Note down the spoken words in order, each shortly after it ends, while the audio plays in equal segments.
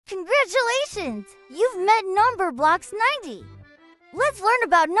Congratulations! You've met Numberblocks 90. Let's learn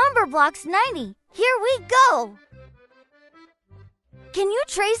about Numberblocks 90. Here we go! Can you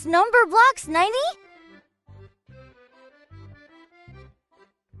trace Numberblocks 90?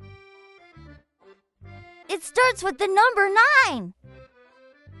 It starts with the number 9.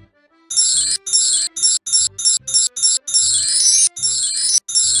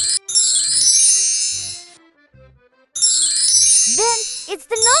 Then it's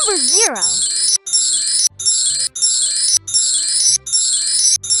the number 0.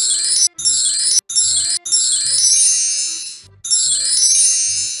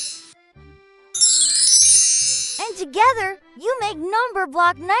 And together, you make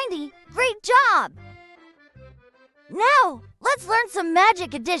Numberblock 90. Great job! Now, let's learn some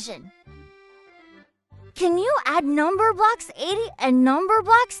magic addition. Can you add Numberblocks 80 and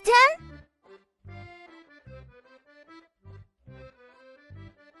Numberblocks 10?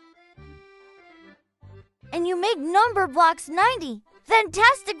 And you make Numberblocks 90.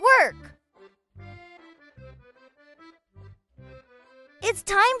 Fantastic work! It's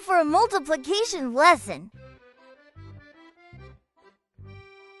time for a multiplication lesson.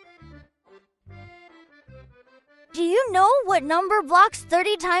 Do you know what Numberblocks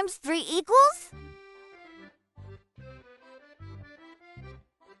 30 times 3 equals?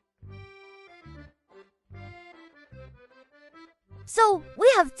 So,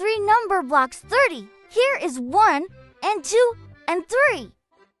 we have 3 Numberblocks 30. Here is 1, and 2, and 3.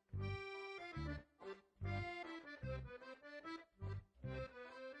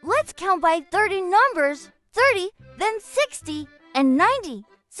 Let's count by 30 numbers, 30, then 60, and 90.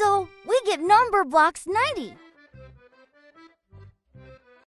 So, we get Numberblocks 90.